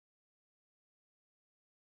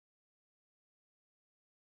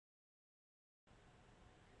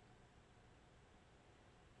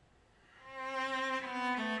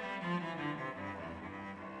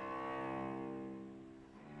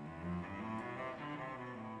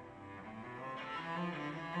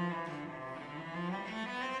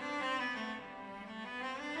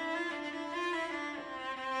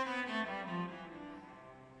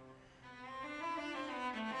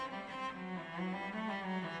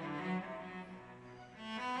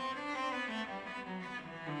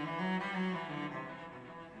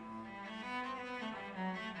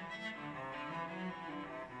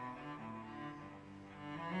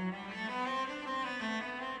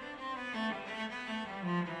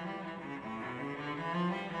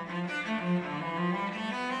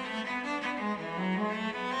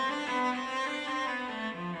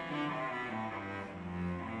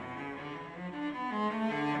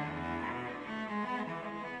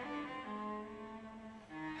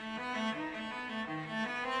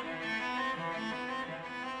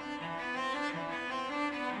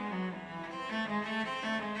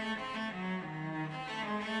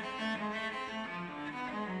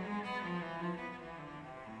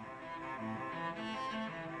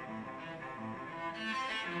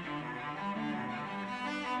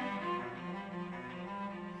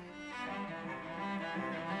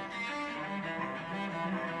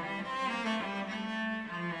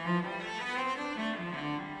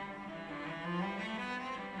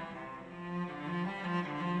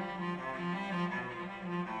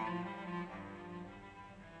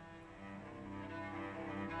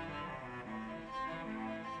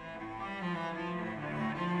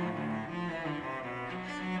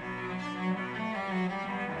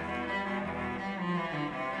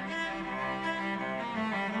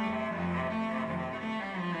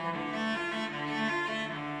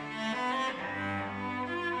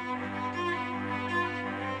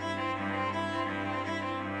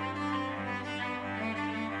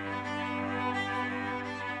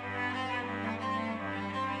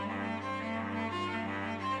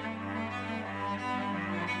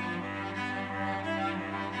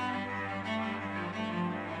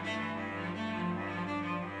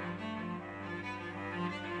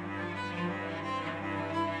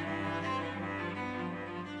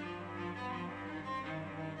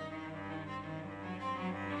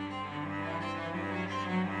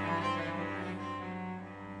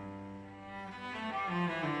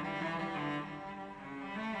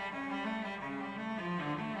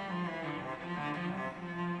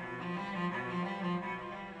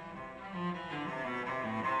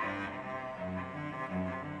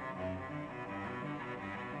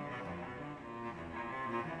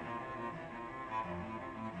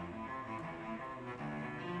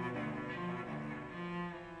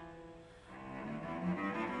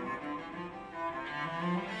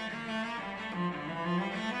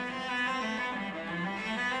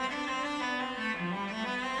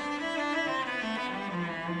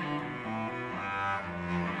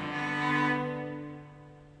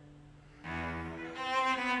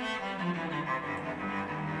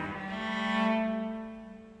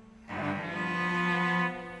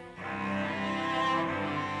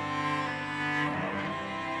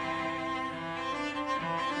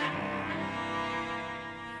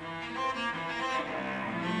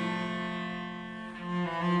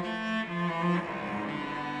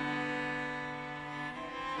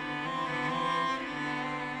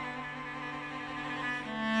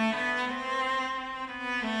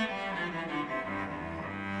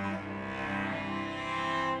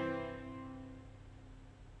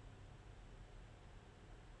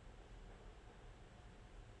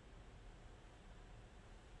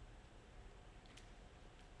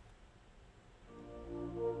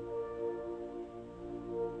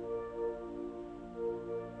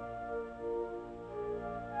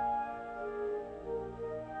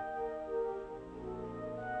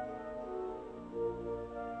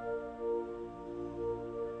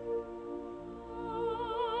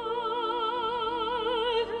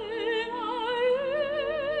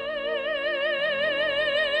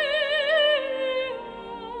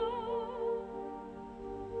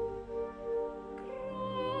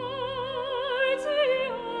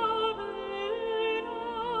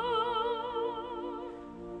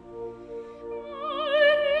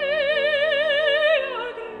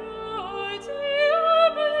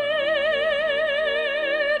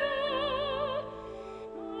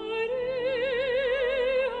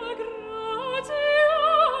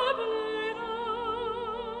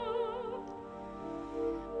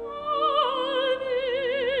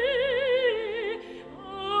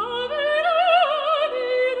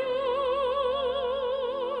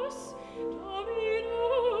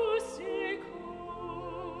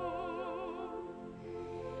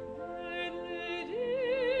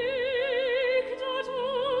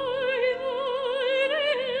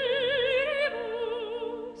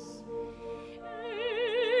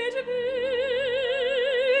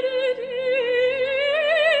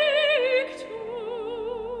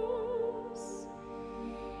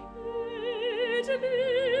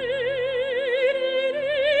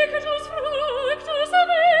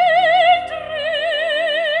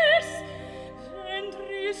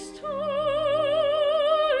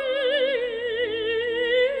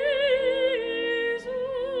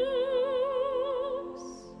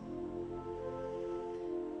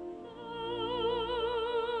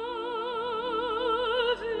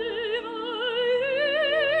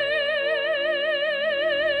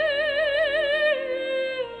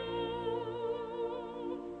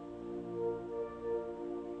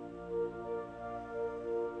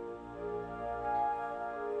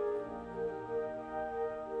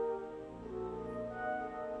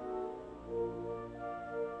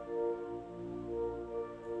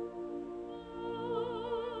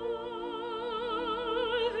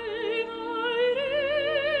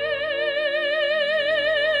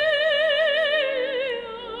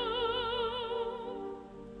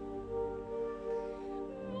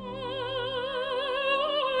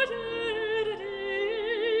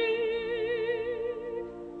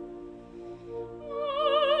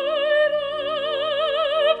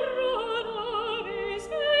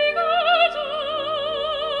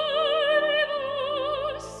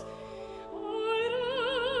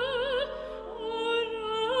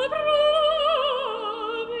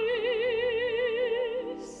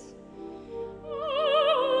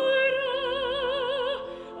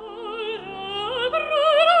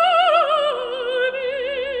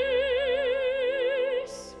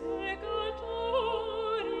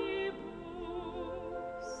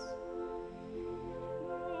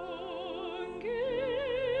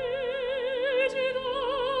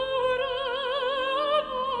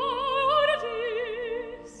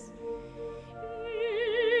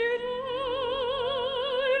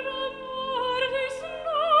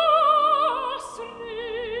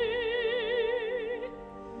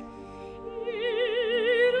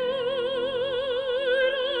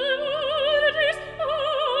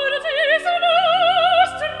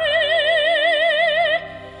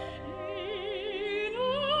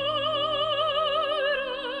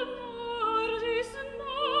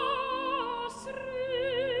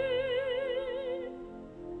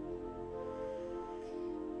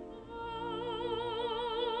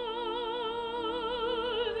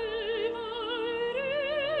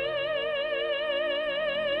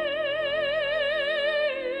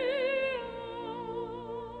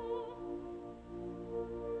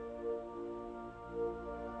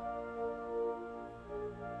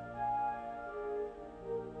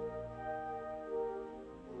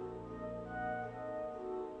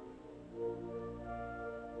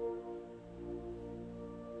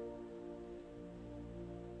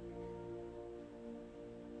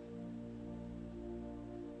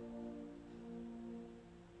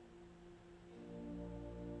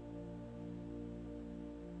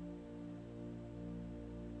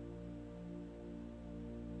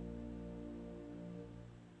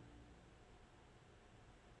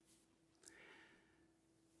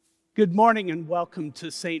Good morning and welcome to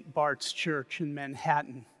St. Bart's Church in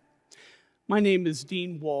Manhattan. My name is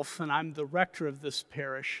Dean Wolfe and I'm the rector of this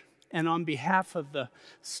parish. And on behalf of the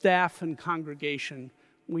staff and congregation,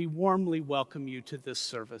 we warmly welcome you to this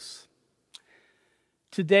service.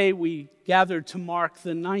 Today we gather to mark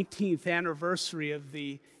the 19th anniversary of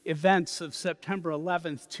the events of September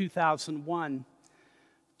 11th, 2001,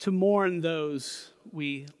 to mourn those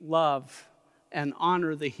we love and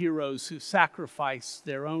honor the heroes who sacrificed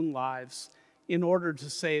their own lives in order to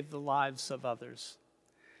save the lives of others.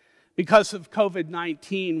 Because of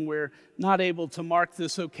COVID-19, we're not able to mark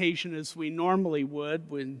this occasion as we normally would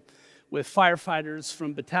with firefighters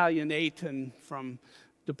from Battalion 8 and from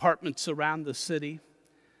departments around the city.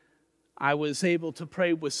 I was able to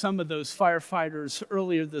pray with some of those firefighters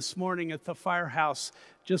earlier this morning at the firehouse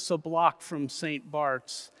just a block from St.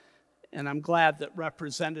 Bart's. And I'm glad that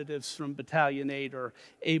representatives from Battalion 8 are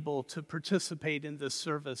able to participate in this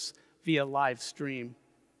service via live stream.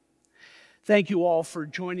 Thank you all for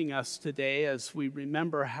joining us today as we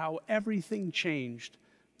remember how everything changed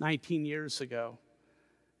 19 years ago,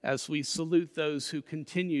 as we salute those who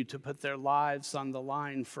continue to put their lives on the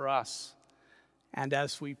line for us, and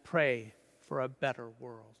as we pray for a better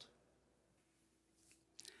world.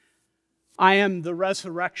 I am the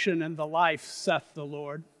resurrection and the life, saith the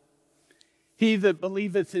Lord. He that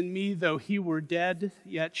believeth in me, though he were dead,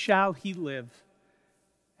 yet shall he live.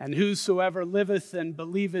 And whosoever liveth and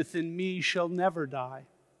believeth in me shall never die.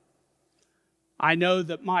 I know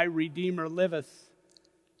that my Redeemer liveth,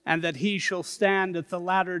 and that he shall stand at the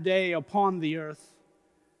latter day upon the earth.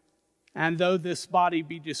 And though this body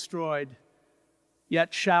be destroyed,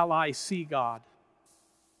 yet shall I see God,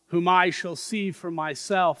 whom I shall see for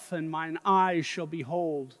myself, and mine eyes shall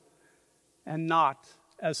behold, and not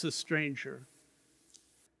as a stranger.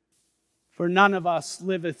 For none of us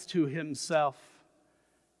liveth to himself,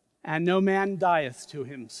 and no man dieth to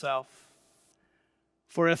himself.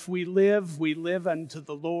 For if we live unto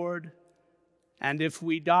the Lord, and if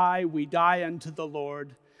we die unto the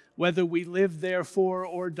Lord. Whether we live therefore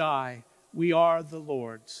or die, we are the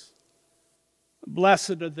Lord's.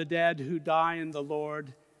 Blessed are the dead who die in the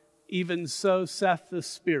Lord, even so saith the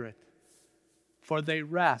Spirit, for they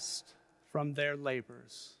rest from their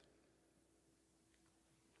labors.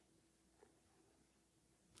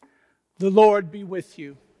 The Lord be with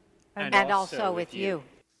you. And also with you.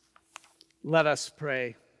 Let us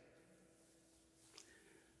pray.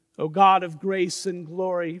 O God of grace and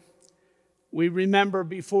glory, we remember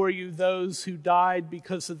before you those who died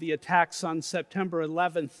because of the attacks on September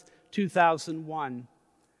 11th, 2001.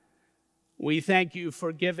 We thank you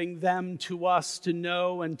for giving them to us to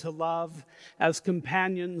know and to love as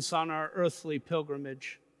companions on our earthly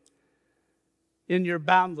pilgrimage. In your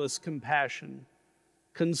boundless compassion,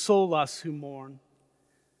 console us who mourn.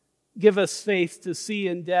 Give us faith to see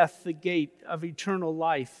in death the gate of eternal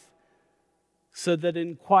life, so that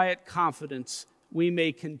in quiet confidence we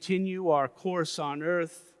may continue our course on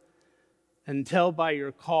earth until by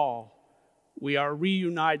your call we are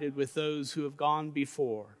reunited with those who have gone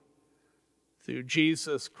before. Through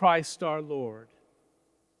Jesus Christ our Lord.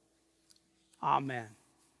 Amen.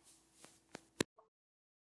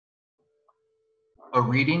 A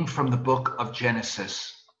reading from the book of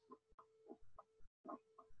Genesis.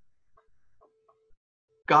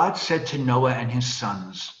 God said to Noah and his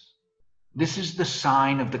sons, "This is the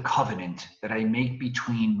sign of the covenant that I make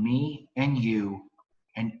between me and you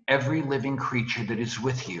and every living creature that is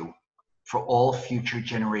with you for all future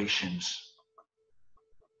generations.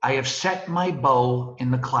 I have set my bow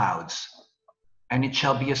in the clouds, and it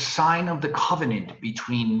shall be a sign of the covenant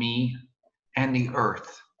between me and the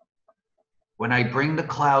earth. When I bring the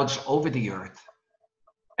clouds over the earth,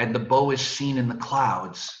 and the bow is seen in the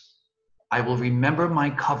clouds, I will remember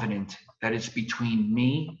my covenant that is between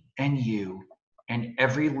me and you and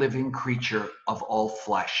every living creature of all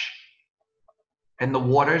flesh. And the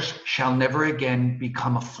waters shall never again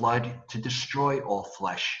become a flood to destroy all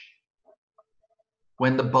flesh.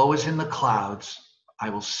 When the bow is in the clouds,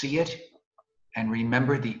 I will see it and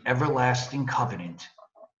remember the everlasting covenant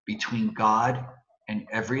between God and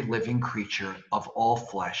every living creature of all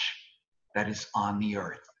flesh that is on the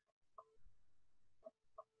earth."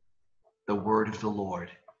 The word of the Lord.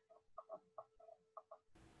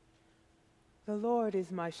 The Lord is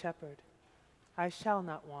my shepherd, I shall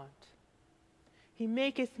not want. He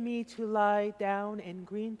maketh me to lie down in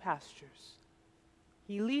green pastures.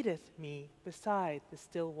 He leadeth me beside the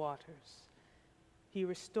still waters. He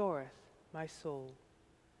restoreth my soul.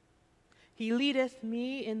 He leadeth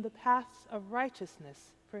me in the paths of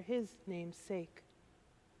righteousness for his name's sake.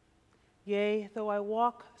 Yea, though I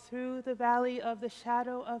walk through the valley of the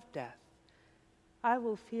shadow of death, I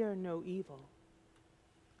will fear no evil.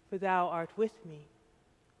 For thou art with me.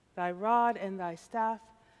 Thy rod and thy staff,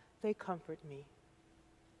 they comfort me.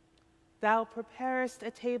 Thou preparest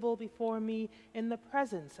a table before me in the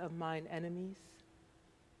presence of mine enemies.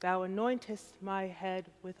 Thou anointest my head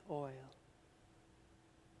with oil.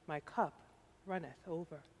 My cup runneth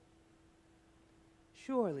over.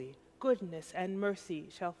 Surely goodness and mercy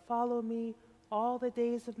shall follow me all the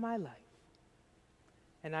days of my life,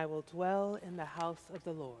 and I will dwell in the house of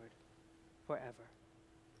the Lord forever.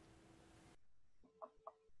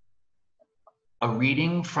 A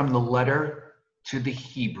reading from the letter to the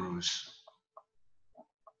Hebrews.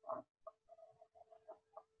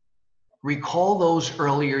 Recall those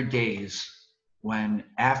earlier days when,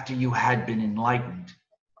 after you had been enlightened,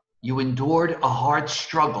 you endured a hard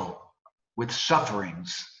struggle with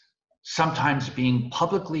sufferings, sometimes being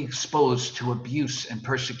publicly exposed to abuse and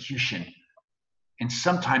persecution, and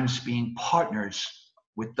sometimes being partners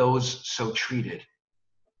with those so treated.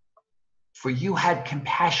 For you had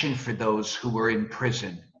compassion for those who were in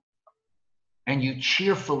prison, and you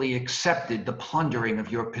cheerfully accepted the plundering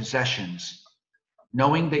of your possessions,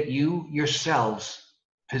 knowing that you yourselves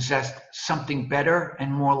possessed something better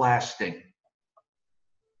and more lasting.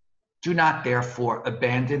 Do not therefore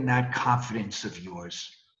abandon that confidence of yours.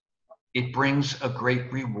 It brings a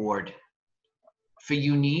great reward. For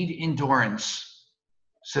you need endurance,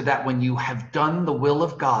 so that when you have done the will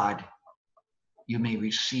of God, you may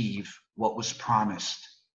receive what was promised.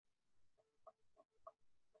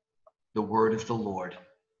 The word of the Lord.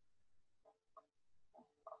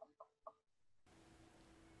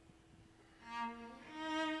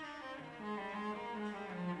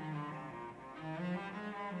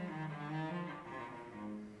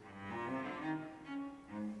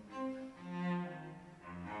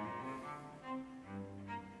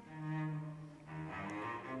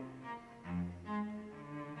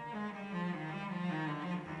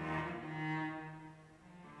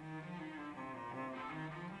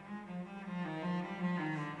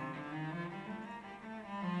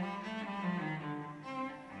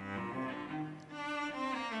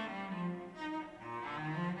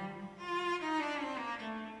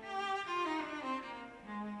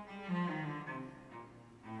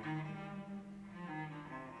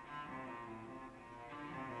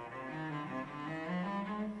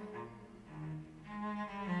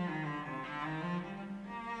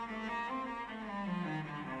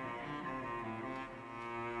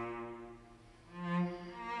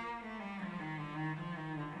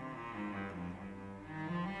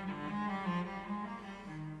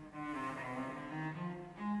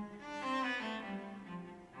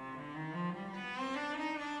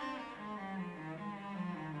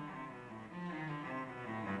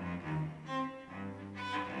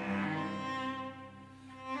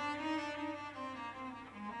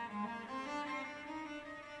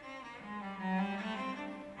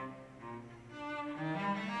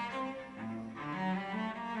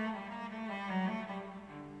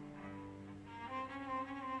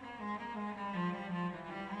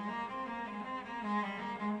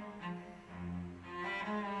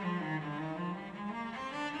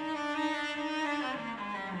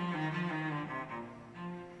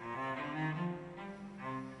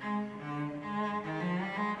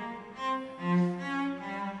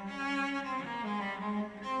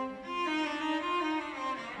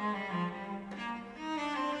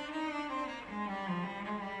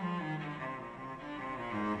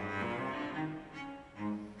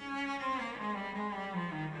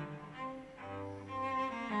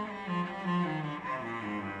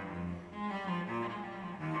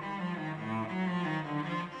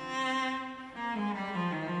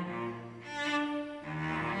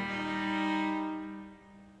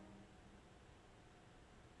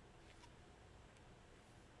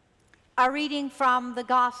 A reading from the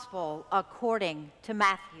Gospel according to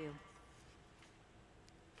Matthew.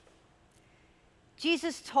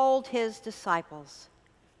 Jesus told his disciples,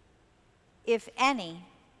 "If any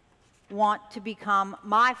want to become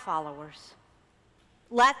my followers,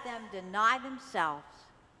 let them deny themselves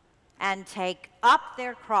and take up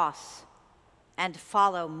their cross and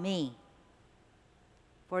follow me.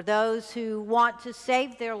 For those who want to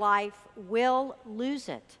save their life will lose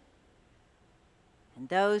it. And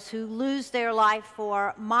those who lose their life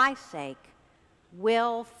for my sake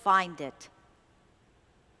will find it.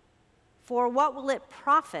 For what will it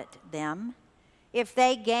profit them if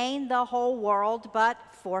they gain the whole world but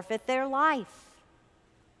forfeit their life?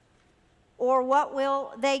 Or what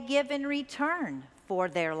will they give in return for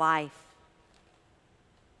their life?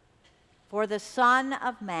 For the Son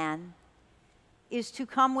of Man is to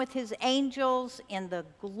come with his angels in the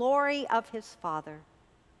glory of his Father.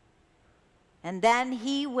 And then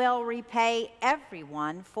he will repay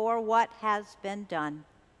everyone for what has been done.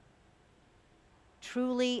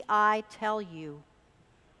 Truly, I tell you,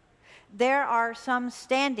 there are some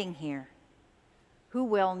standing here who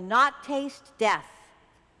will not taste death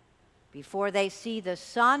before they see the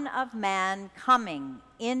Son of Man coming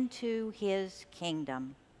into his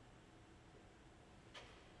kingdom.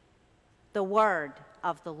 The word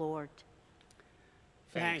of the Lord.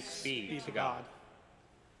 Thanks be to God.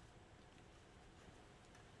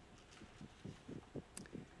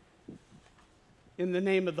 In the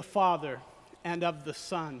name of the Father, and of the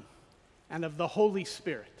Son, and of the Holy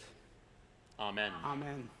Spirit. Amen.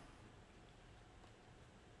 Amen.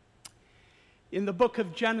 In the book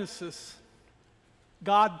of Genesis,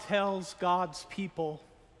 God tells God's people,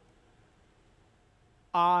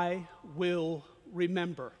 I will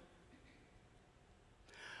remember.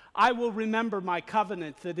 I will remember my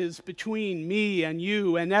covenant that is between me and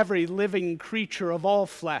you and every living creature of all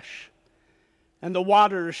flesh, and the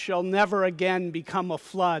waters shall never again become a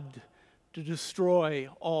flood to destroy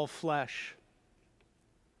all flesh.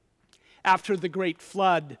 After the great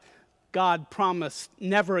flood, God promised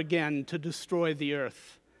never again to destroy the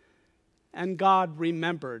earth, and God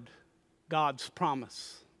remembered God's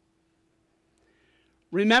promise.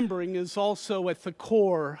 Remembering is also at the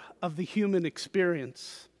core of the human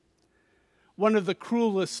experience. One of the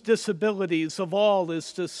cruelest disabilities of all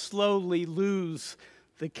is to slowly lose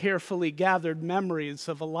the carefully gathered memories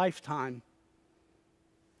of a lifetime.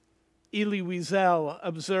 Elie Wiesel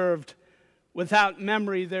observed, without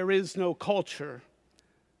memory there is no culture.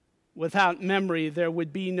 Without memory there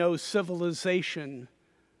would be no civilization,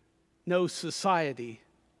 no society,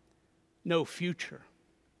 no future.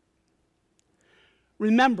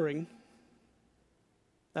 Remembering,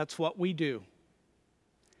 that's what we do.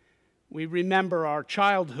 We remember our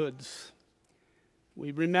childhoods.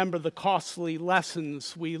 We remember the costly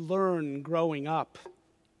lessons we learn growing up.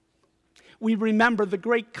 We remember the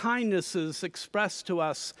great kindnesses expressed to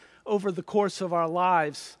us over the course of our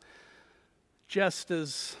lives, just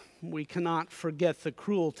as we cannot forget the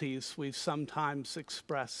cruelties we've sometimes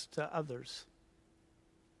expressed to others.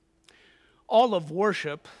 All of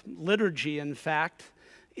worship, liturgy in fact,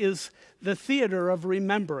 is the theater of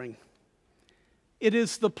remembering. It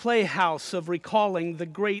is the playhouse of recalling the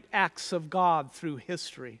great acts of God through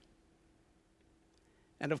history.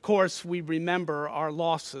 And of course, we remember our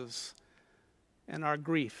losses and our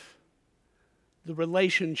grief, the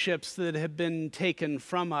relationships that have been taken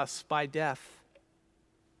from us by death.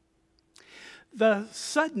 The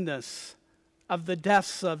suddenness of the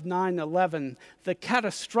deaths of 9/11, the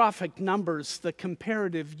catastrophic numbers, the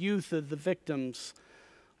comparative youth of the victims,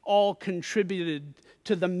 all contributed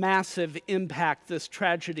to the massive impact this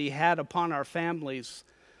tragedy had upon our families,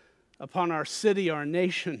 upon our city, our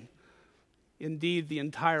nation, indeed the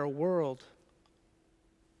entire world.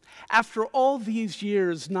 After all these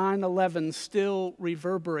years, 9/11 still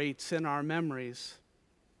reverberates in our memories.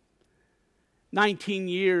 19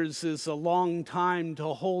 years is a long time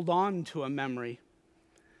to hold on to a memory.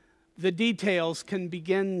 The details can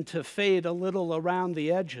begin to fade a little around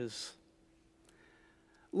the edges.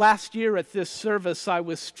 Last year at this service, I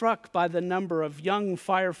was struck by the number of young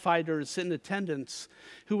firefighters in attendance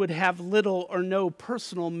who would have little or no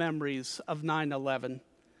personal memories of 9/11.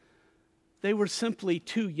 They were simply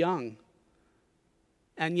too young,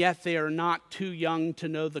 and yet they are not too young to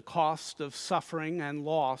know the cost of suffering and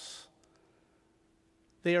loss.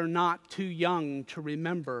 They are not too young to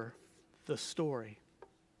remember the story.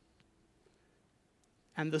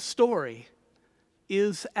 And the story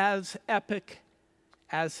is as epic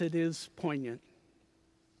as it is poignant.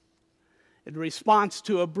 In response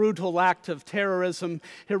to a brutal act of terrorism,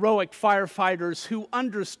 heroic firefighters who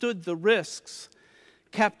understood the risks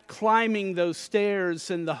kept climbing those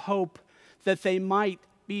stairs in the hope that they might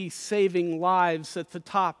be saving lives at the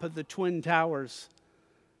top of the Twin Towers.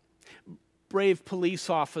 Brave police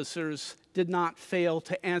officers did not fail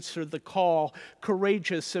to answer the call.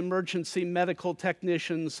 Courageous emergency medical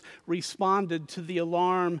technicians responded to the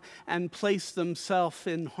alarm and placed themselves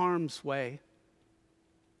in harm's way.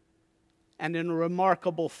 And in a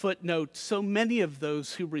remarkable footnote, so many of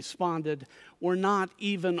those who responded were not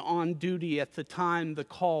even on duty at the time the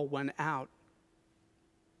call went out.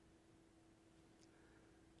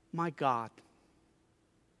 My God.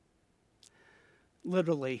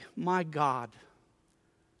 Literally, my God,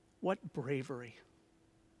 what bravery.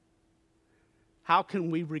 How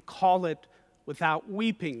can we recall it without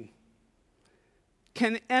weeping?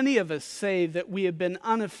 Can any of us say that we have been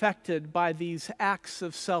unaffected by these acts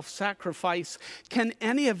of self-sacrifice? Can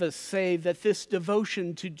any of us say that this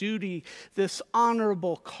devotion to duty, this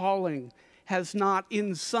honorable calling, has not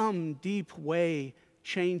in some deep way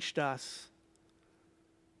changed us?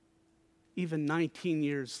 Even 19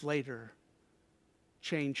 years later,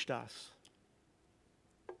 changed us.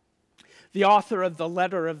 The author of the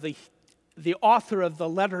letter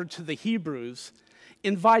to the Hebrews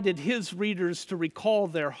invited his readers to recall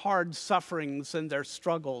their hard sufferings and their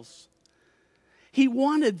struggles. He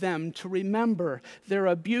wanted them to remember their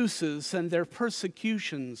abuses and their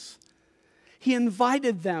persecutions. He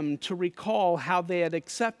invited them to recall how they had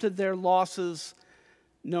accepted their losses,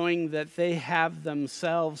 knowing that they have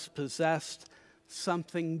themselves possessed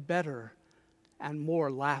something better and more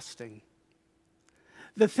lasting.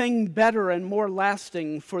 The thing better and more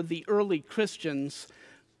lasting for the early Christians,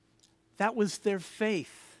 that was their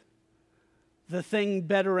faith. The thing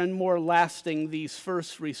better and more lasting these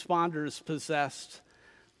first responders possessed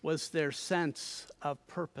was their sense of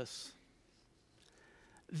purpose.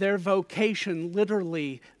 Their vocation,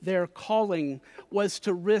 literally their calling, was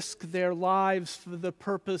to risk their lives for the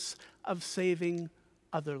purpose of saving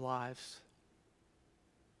other lives.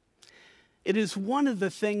 It is one of the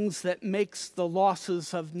things that makes the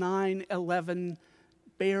losses of 9/11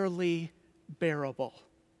 barely bearable.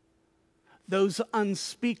 Those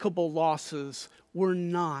unspeakable losses were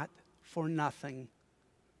not for nothing.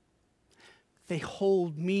 They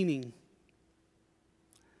hold meaning.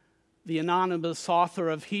 The anonymous author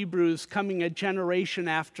of Hebrews, coming a generation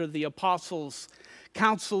after the apostles,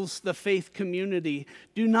 counsels the faith community,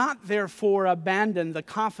 do not therefore abandon the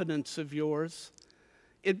confidence of yours.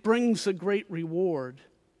 It brings a great reward.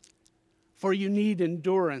 For you need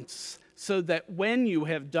endurance, so that when you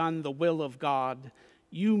have done the will of God,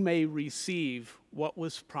 you may receive what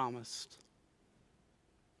was promised.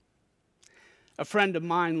 A friend of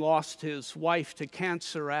mine lost his wife to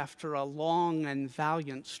cancer after a long and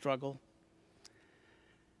valiant struggle.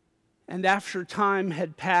 And after time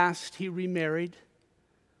had passed, he remarried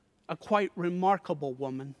a quite remarkable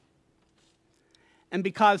woman. And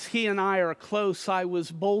because he and I are close, I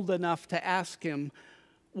was bold enough to ask him,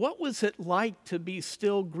 what was it like to be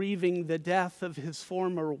still grieving the death of his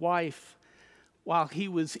former wife while he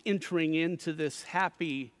was entering into this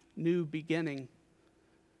happy new beginning?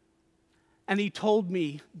 And he told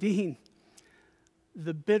me, Dean,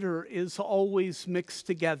 the bitter is always mixed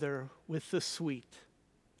together with the sweet.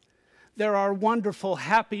 There are wonderful,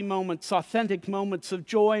 happy moments, authentic moments of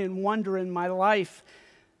joy and wonder in my life.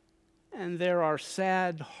 And there are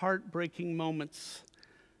sad, heartbreaking moments.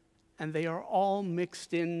 And they are all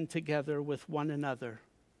mixed in together with one another.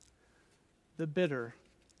 The bitter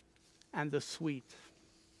and the sweet.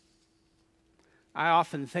 I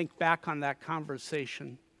often think back on that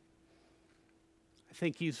conversation. I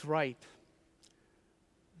think he's right.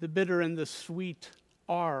 The bitter and the sweet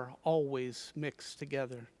are always mixed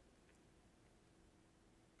together.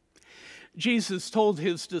 Jesus told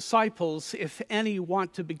his disciples, if any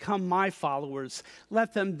want to become my followers,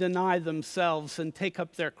 let them deny themselves and take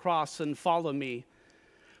up their cross and follow me.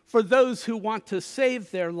 For those who want to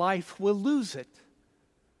save their life will lose it.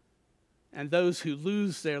 And those who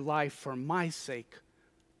lose their life for my sake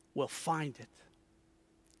will find it.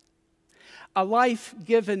 A life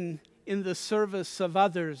given in the service of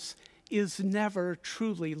others is never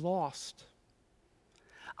truly lost.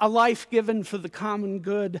 A life given for the common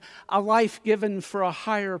good, a life given for a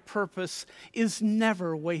higher purpose is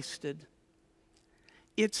never wasted.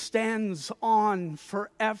 It stands on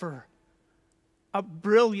forever, a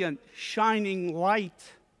brilliant, shining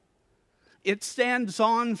light. It stands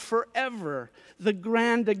on forever, the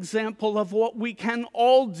grand example of what we can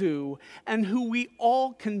all do and who we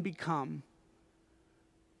all can become.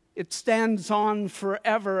 It stands on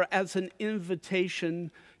forever as an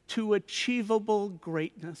invitation to achievable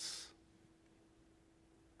greatness.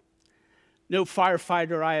 No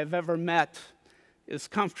firefighter I have ever met is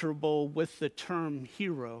comfortable with the term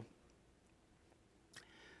hero.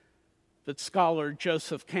 But scholar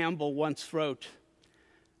Joseph Campbell once wrote,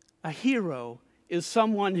 a hero is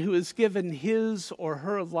someone who has given his or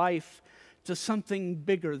her life to something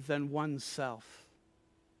bigger than oneself.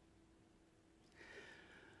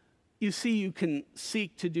 You see, you can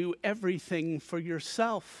seek to do everything for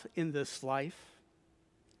yourself in this life,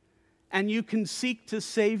 and you can seek to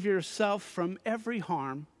save yourself from every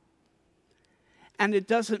harm. And it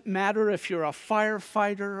doesn't matter if you're a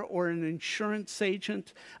firefighter or an insurance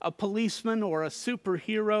agent, a policeman or a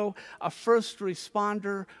superhero, a first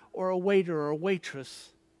responder or a waiter or waitress.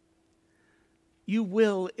 You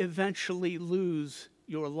will eventually lose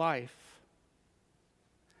your life.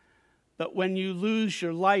 But when you lose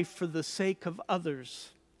your life for the sake of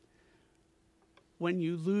others, when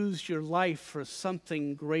you lose your life for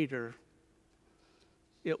something greater,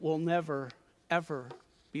 it will never, ever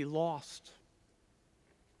be lost.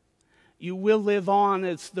 You will live on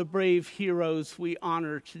as the brave heroes we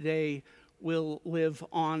honor today will live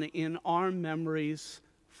on in our memories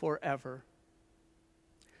forever.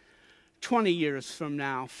 20 years from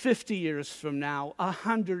now, 50 years from now,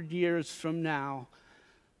 100 years from now,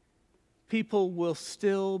 people will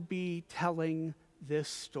still be telling this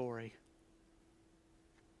story.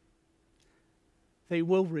 They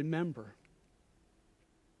will remember.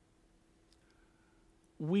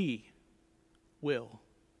 We will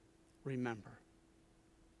remember.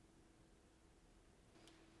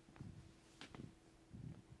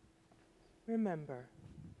 Remember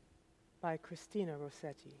by Christina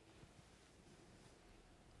Rossetti.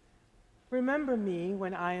 Remember me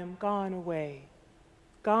when I am gone away,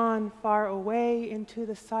 gone far away into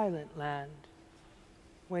the silent land,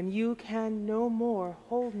 when you can no more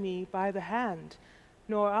hold me by the hand,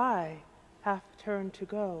 nor I half turn to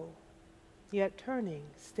go, yet turning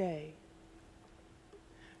stay.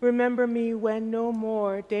 Remember me when no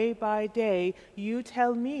more, day by day, you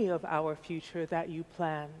tell me of our future that you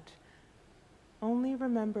planned. Only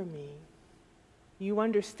remember me. You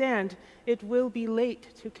understand it will be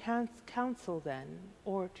late to counsel then,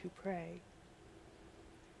 or to pray.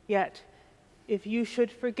 Yet, if you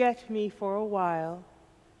should forget me for a while,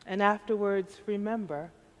 and afterwards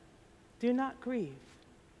remember, do not grieve.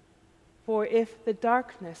 For if the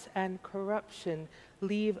darkness and corruption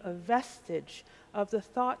leave a vestige of the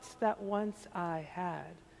thoughts that once I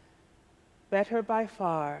had, better by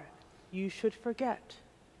far you should forget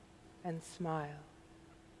and smile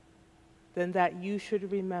than that you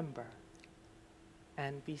should remember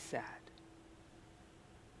and be sad.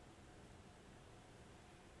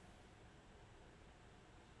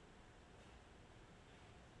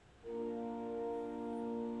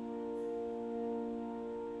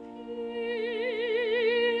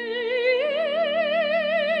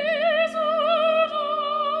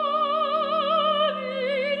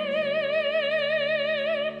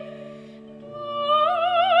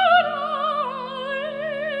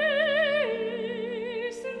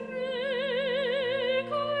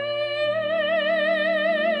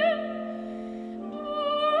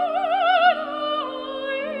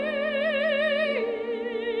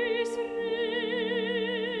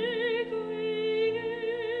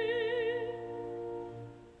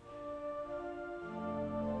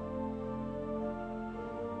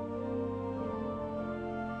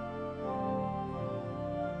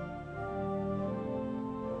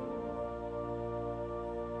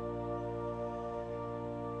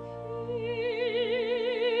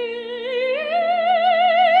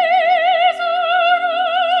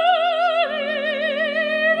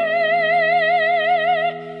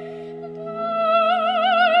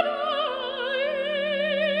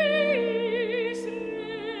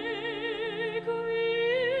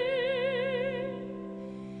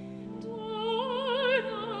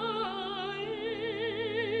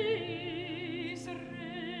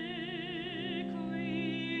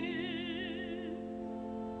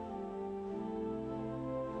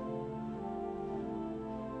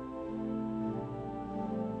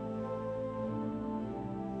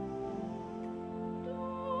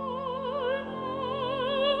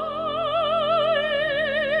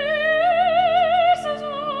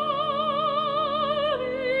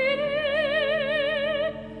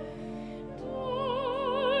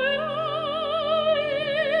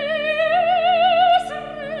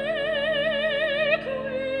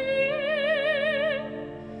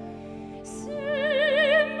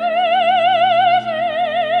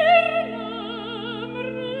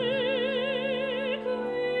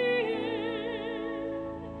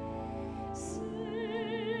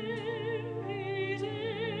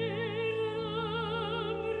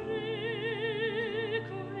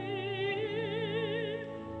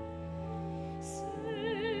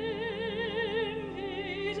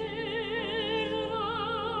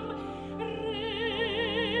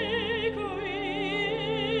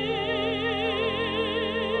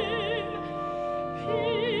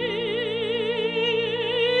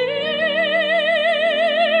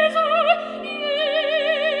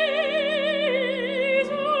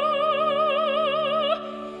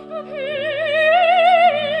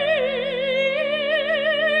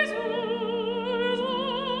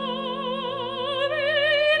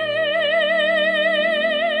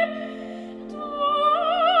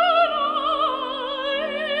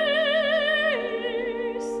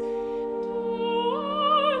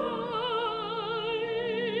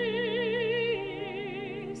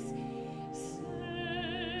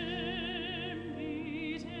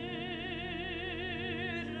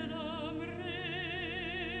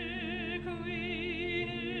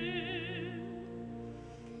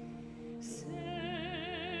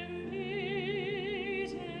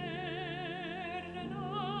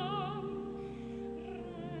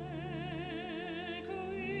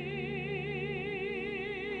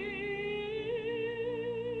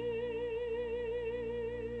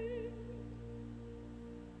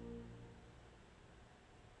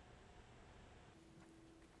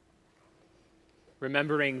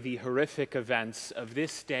 Remembering the horrific events of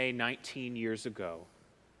this day 19 years ago,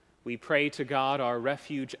 we pray to God, our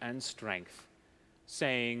refuge and strength,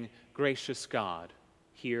 saying, "Gracious God,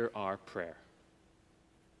 hear our prayer."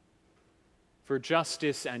 For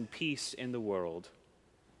justice and peace in the world,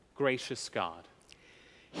 gracious God,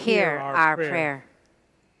 hear our prayer.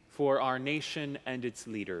 For our nation and its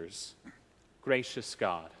leaders, gracious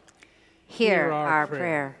God, Hear our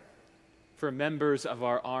prayer. for members of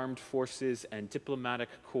our armed forces and diplomatic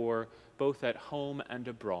corps, both at home and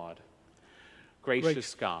abroad,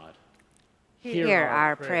 gracious God, Hear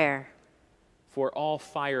our prayer. for all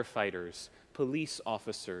firefighters, police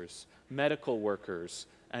officers, medical workers,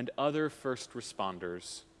 and other first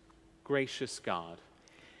responders, gracious God,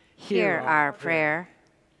 Hear our prayer.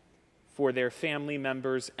 for their family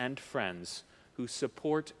members and friends who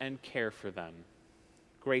support and care for them,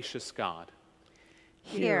 gracious God,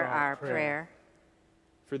 Hear our prayer.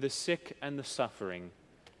 for the sick and the suffering,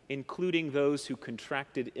 including those who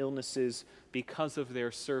contracted illnesses because of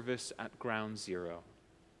their service at Ground Zero,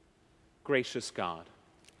 gracious God,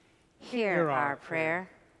 Hear our prayer.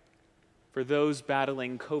 for those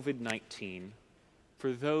battling COVID-19,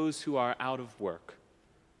 for those who are out of work,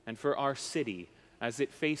 and for our city as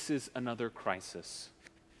it faces another crisis,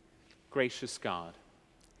 gracious God,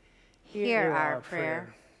 Hear our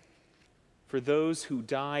prayer. for those who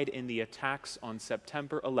died in the attacks on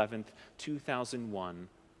September 11th, 2001,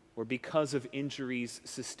 or because of injuries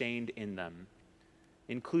sustained in them,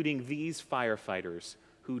 including these firefighters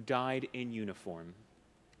who died in uniform.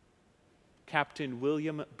 Captain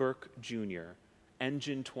William Burke, Jr.,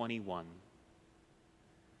 Engine 21.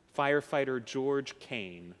 Firefighter George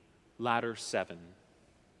Kane, Ladder 7.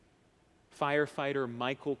 Firefighter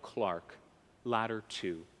Michael Clark, Ladder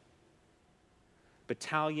 2.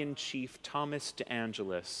 Battalion Chief Thomas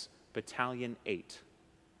DeAngelis, Battalion 8.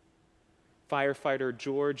 Firefighter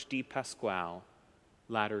George D. Pasquale,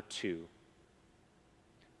 Ladder 2.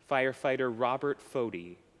 Firefighter Robert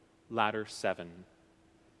Fody, Ladder 7.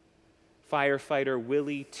 Firefighter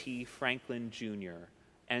Willie T. Franklin, Jr.,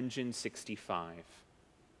 Engine 65.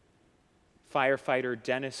 Firefighter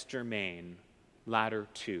Dennis Germain, Ladder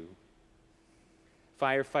 2.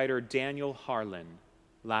 Firefighter Daniel Harlan,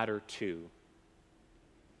 Ladder 2.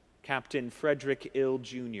 Captain Frederick Ill,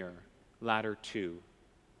 Jr., Ladder 2.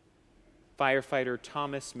 Firefighter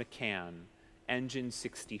Thomas McCann, Engine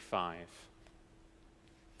 65.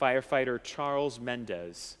 Firefighter Charles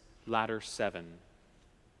Mendez, Ladder 7.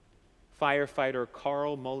 Firefighter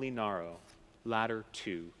Carl Molinaro, Ladder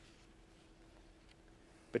 2.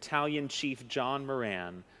 Battalion Chief John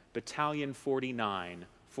Moran, Battalion 49,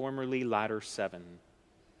 formerly Ladder 7.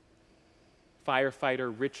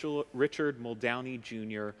 Firefighter Richard Muldowney,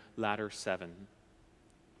 Jr., Ladder 7.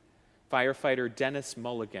 Firefighter Dennis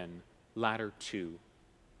Mulligan, Ladder 2.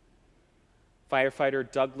 Firefighter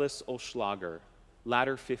Douglas Olschlager,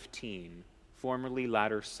 Ladder 15, formerly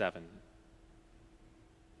Ladder 7.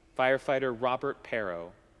 Firefighter Robert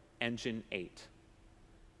Perro, Engine 8.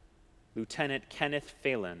 Lieutenant Kenneth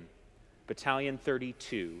Phelan, Battalion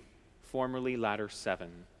 32, formerly Ladder 7.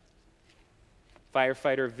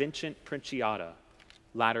 Firefighter Vincent Princiata,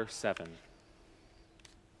 Ladder 7.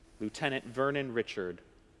 Lieutenant Vernon Richard,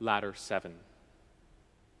 Ladder 7.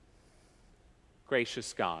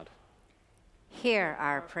 Gracious God, Hear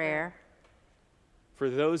our prayer. for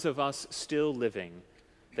those of us still living,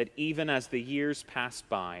 that even as the years pass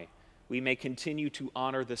by, we may continue to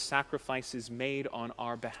honor the sacrifices made on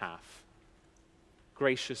our behalf.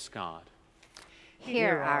 Gracious God,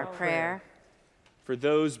 Hear our prayer. for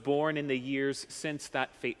those born in the years since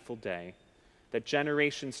that fateful day, that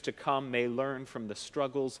generations to come may learn from the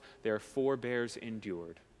struggles their forebears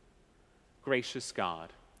endured. Gracious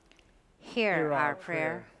God, Hear our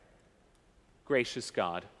prayer. gracious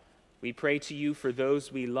God, we pray to you for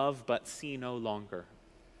those we love but see no longer.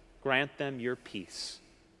 Grant them your peace.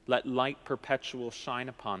 Let light perpetual shine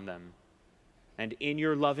upon them. And in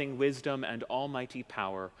your loving wisdom and almighty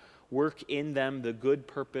power, work in them the good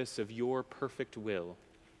purpose of your perfect will,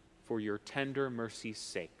 for your tender mercy's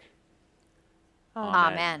sake.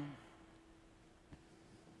 Amen. Amen.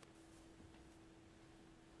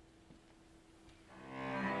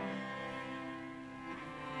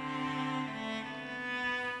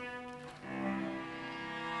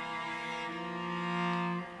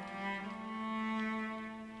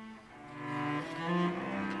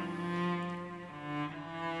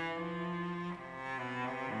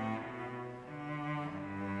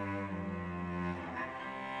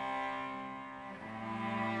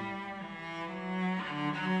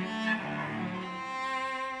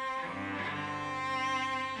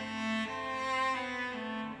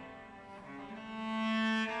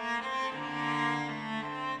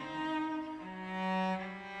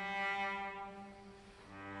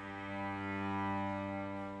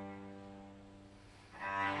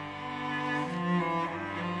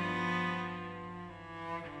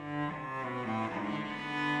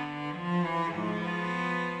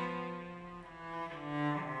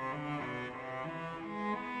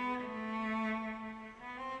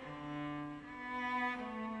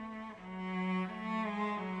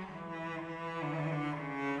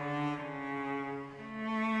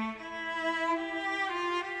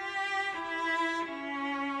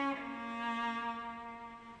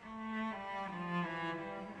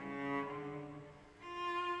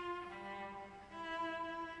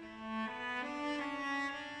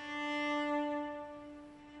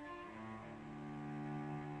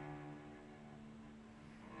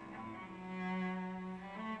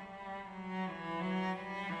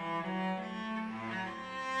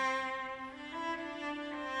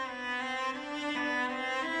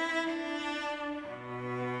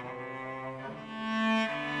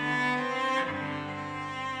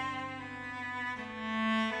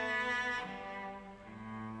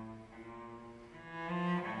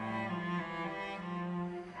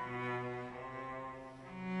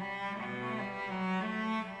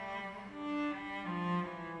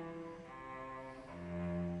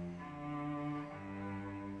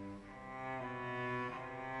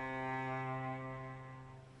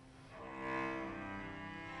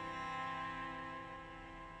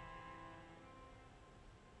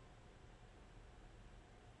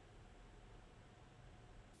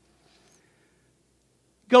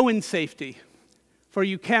 Go in safety, for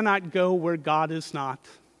you cannot go where God is not.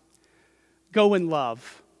 Go in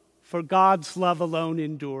love, for God's love alone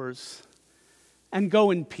endures. And go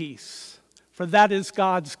in peace, for that is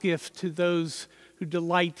God's gift to those who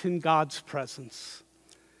delight in God's presence.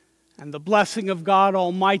 And the blessing of God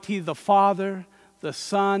Almighty, the Father, the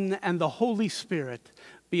Son, and the Holy Spirit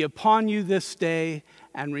be upon you this day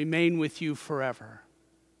and remain with you forever.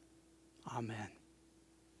 Amen.